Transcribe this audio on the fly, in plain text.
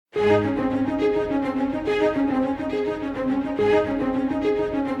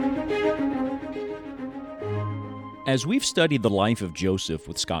As we've studied the life of Joseph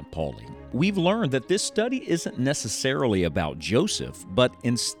with Scott Pauley, we've learned that this study isn't necessarily about Joseph, but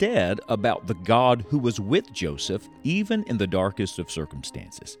instead about the God who was with Joseph even in the darkest of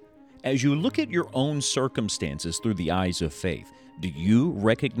circumstances. As you look at your own circumstances through the eyes of faith, do you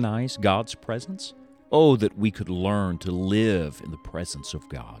recognize God's presence? Oh, that we could learn to live in the presence of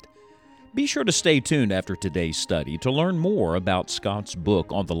God. Be sure to stay tuned after today's study to learn more about Scott's book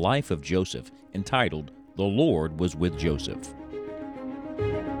on the life of Joseph, entitled The Lord Was with Joseph.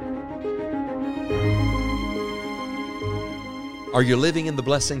 Are you living in the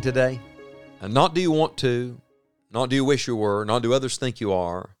blessing today? And not do you want to, not do you wish you were, not do others think you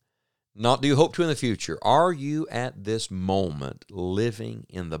are, not do you hope to in the future. Are you at this moment living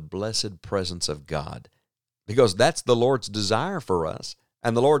in the blessed presence of God? Because that's the Lord's desire for us,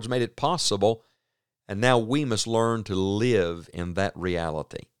 and the Lord's made it possible, and now we must learn to live in that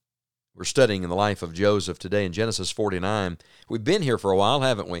reality. We're studying in the life of Joseph today in Genesis 49. We've been here for a while,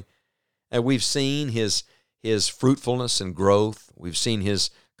 haven't we? And we've seen his fruitfulness and growth. We've seen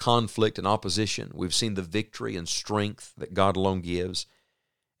his conflict and opposition. We've seen the victory and strength that God alone gives.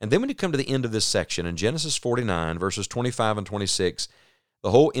 And then when you come to the end of this section, in Genesis 49, verses 25 and 26,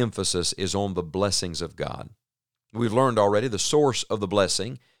 the whole emphasis is on the blessings of God. We've learned already the source of the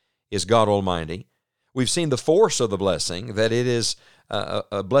blessing is God Almighty. We've seen the force of the blessing, that it is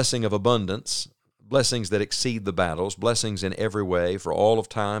a blessing of abundance, blessings that exceed the battles, blessings in every way for all of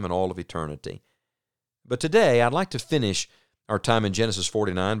time and all of eternity. But today, I'd like to finish our time in Genesis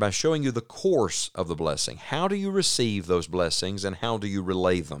 49 by showing you the course of the blessing. How do you receive those blessings, and how do you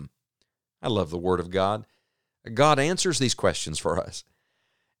relay them? I love the Word of God. God answers these questions for us.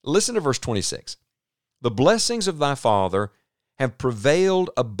 Listen to verse 26. The blessings of thy father have prevailed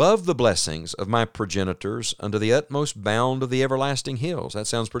above the blessings of my progenitors unto the utmost bound of the everlasting hills. That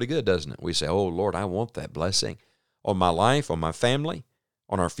sounds pretty good, doesn't it? We say, oh, Lord, I want that blessing on my life, on my family,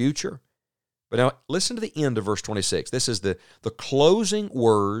 on our future. But now listen to the end of verse 26. This is the closing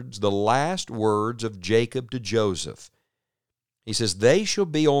words, the last words of Jacob to Joseph. He says, they shall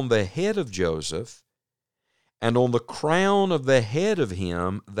be on the head of Joseph and on the crown of the head of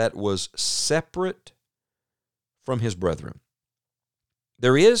him that was separate from his brethren.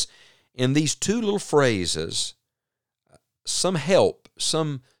 There is, in these two little phrases, some help,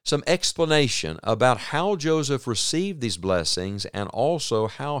 some explanation about how Joseph received these blessings and also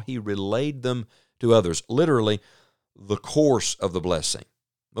how he relayed them to others. Literally, the course of the blessing.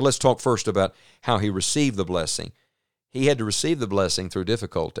 But let's talk first about how he received the blessing. He had to receive the blessing through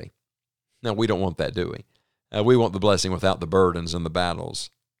difficulty. Now, we don't want that, do we? We want the blessing without the burdens and the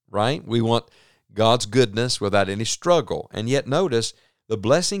battles, right? We want God's goodness without any struggle. And yet, notice, the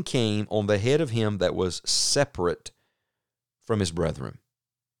blessing came on the head of him that was separate from his brethren.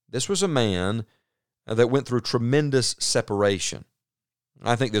 This was a man that went through tremendous separation.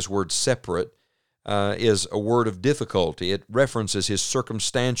 I think this word separate is a word of difficulty. It references his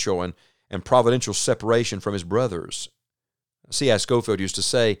circumstantial and providential separation from his brothers. C.I. Scofield used to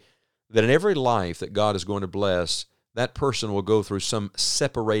say that in every life that God is going to bless, that person will go through some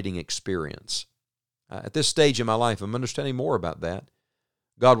separating experience. At this stage in my life, I'm understanding more about that.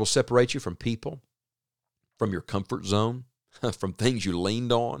 God will separate you from people, from your comfort zone, from things you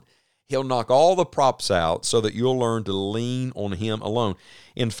leaned on. He'll knock all the props out so that you'll learn to lean on Him alone.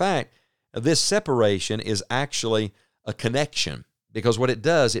 In fact, this separation is actually a connection, because what it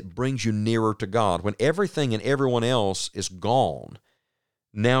does, it brings you nearer to God. When everything and everyone else is gone,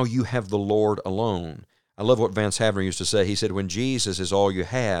 now you have the Lord alone. I love what Vance Havner used to say. He said, when Jesus is all you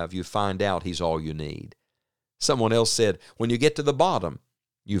have, you find out He's all you need. Someone else said, when you get to the bottom,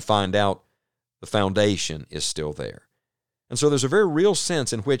 you find out the foundation is still there. And so there's a very real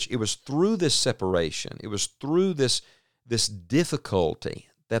sense in which it was through this separation, it was through this difficulty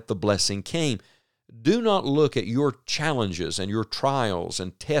that the blessing came. Do not look at your challenges and your trials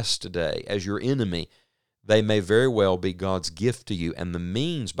and tests today as your enemy. They may very well be God's gift to you and the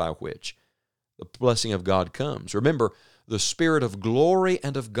means by which the blessing of God comes. Remember, the Spirit of glory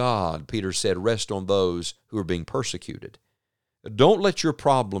and of God, Peter said, rest on those who are being persecuted. Don't let your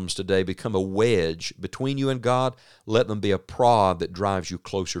problems today become a wedge between you and God. Let them be a prod that drives you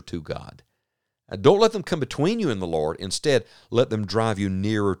closer to God. Don't let them come between you and the Lord. Instead, let them drive you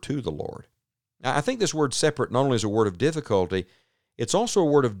nearer to the Lord. Now, I think this word separate not only is a word of difficulty, it's also a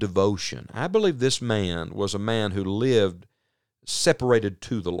word of devotion. I believe this man was a man who lived separated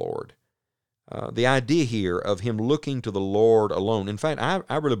to the Lord. The idea here of him looking to the Lord alone. In fact,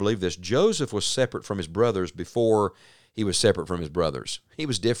 I really believe this. Joseph was separate from his brothers before he was separate from his brothers. He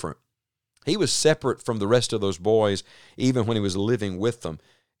was different. He was separate from the rest of those boys even when he was living with them.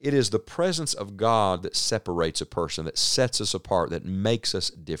 It is the presence of God that separates a person, that sets us apart, that makes us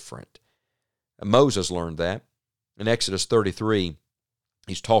different. And Moses learned that. In Exodus 33,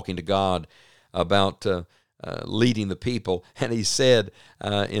 he's talking to God about leading the people, and he said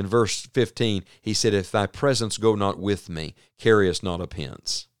in verse 15, he said, "If thy presence go not with me, carry us not up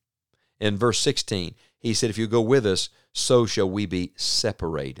hence." In verse 16, he said, "If you go with us, so shall we be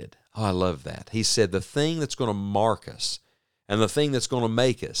separated." Oh, I love that. He said, the thing that's going to mark us and the thing that's going to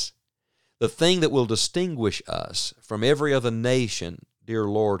make us, the thing that will distinguish us from every other nation, dear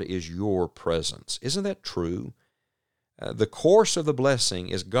Lord, is your presence. Isn't that true? The course of the blessing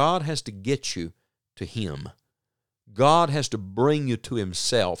is God has to get you to Him. God has to bring you to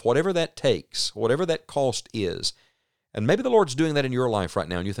Himself, whatever that takes, whatever that cost is. And maybe the Lord's doing that in your life right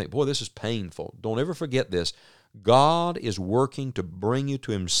now, and you think, boy, this is painful. Don't ever forget this. God is working to bring you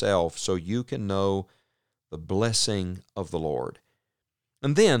to Himself so you can know the blessing of the Lord.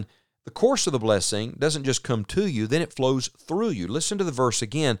 And then the course of the blessing doesn't just come to you, then it flows through you. Listen to the verse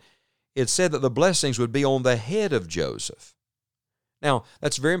again. It said that the blessings would be on the head of Joseph. Now,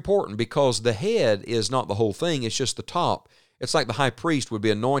 that's very important because the head is not the whole thing, it's just the top. It's like the high priest would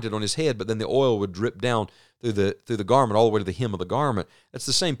be anointed on his head, but then the oil would drip down through the garment all the way to the hem of the garment. It's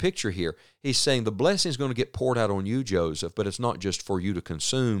the same picture here. He's saying the blessing is going to get poured out on you, Joseph, but it's not just for you to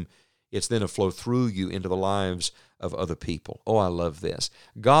consume. It's then to flow through you into the lives of other people. Oh, I love this.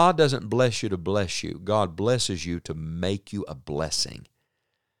 God doesn't bless you to bless you. God blesses you to make you a blessing.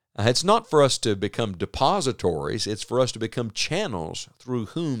 It's not for us to become depositories. It's for us to become channels through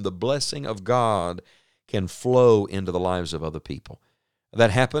whom the blessing of God can flow into the lives of other people.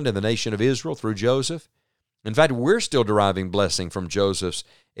 That happened in the nation of Israel through Joseph. In fact, we're still deriving blessing from Joseph's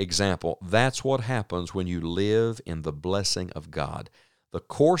example. That's what happens when you live in the blessing of God. The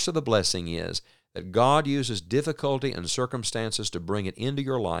course of the blessing is that God uses difficulty and circumstances to bring it into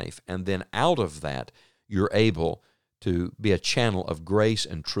your life, and then out of that, you're able to be a channel of grace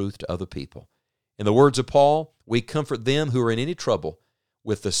and truth to other people. In the words of Paul, we comfort them who are in any trouble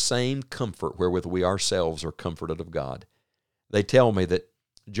with the same comfort wherewith we ourselves are comforted of God. They tell me that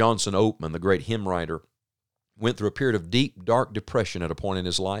Johnson Oatman, the great hymn writer, went through a period of deep, dark depression at a point in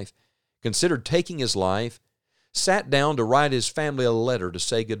his life, considered taking his life, sat down to write his family a letter to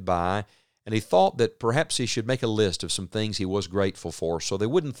say goodbye, and he thought that perhaps he should make a list of some things he was grateful for so they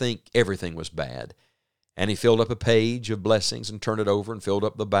wouldn't think everything was bad. And he filled up a page of blessings and turned it over and filled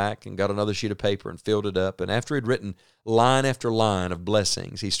up the back and got another sheet of paper and filled it up. And after he'd written line after line of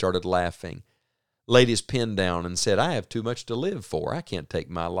blessings, he started laughing, laid his pen down and said, "I have too much to live for. I can't take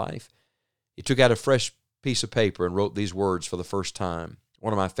my life." He took out a fresh piece of paper and wrote these words for the first time,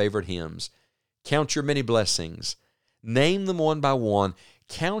 one of my favorite hymns. "Count your many blessings. Name them one by one.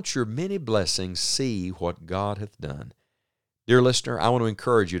 Count your many blessings. See what God hath done." Dear listener, I want to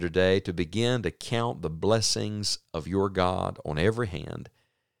encourage you today to begin to count the blessings of your God on every hand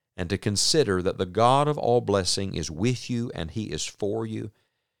and to consider that the God of all blessing is with you and He is for you.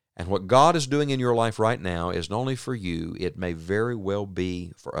 And what God is doing in your life right now is not only for you, it may very well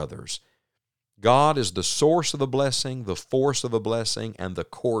be for others. God is the source of the blessing, the force of the blessing, and the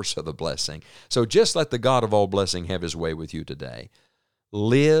course of the blessing. So just let the God of all blessing have His way with you today.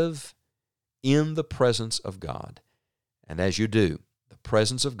 Live in the presence of God. And as you do, the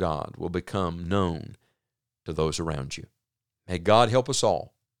presence of God will become known to those around you. May God help us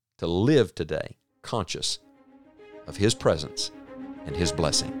all to live today conscious of His presence and His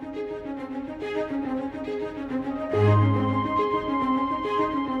blessing.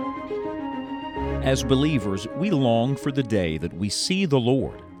 As believers, we long for the day that we see the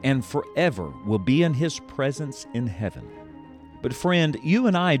Lord and forever will be in His presence in heaven. But friend, you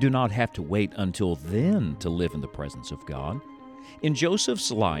and I do not have to wait until then to live in the presence of God. In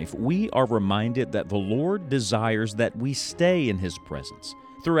Joseph's life, we are reminded that the Lord desires that we stay in His presence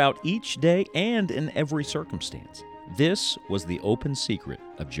throughout each day and in every circumstance. This was the open secret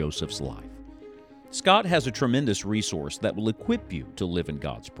of Joseph's life. Scott has a tremendous resource that will equip you to live in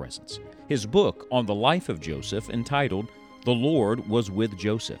God's presence. His book on the life of Joseph, entitled "The Lord Was With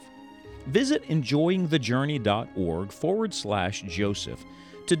Joseph." Visit enjoyingthejourney.org/Joseph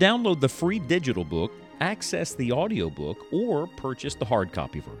to download the free digital book, access the audiobook, or purchase the hard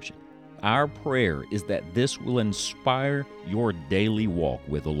copy version. Our prayer is that this will inspire your daily walk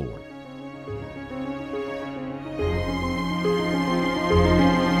with the Lord.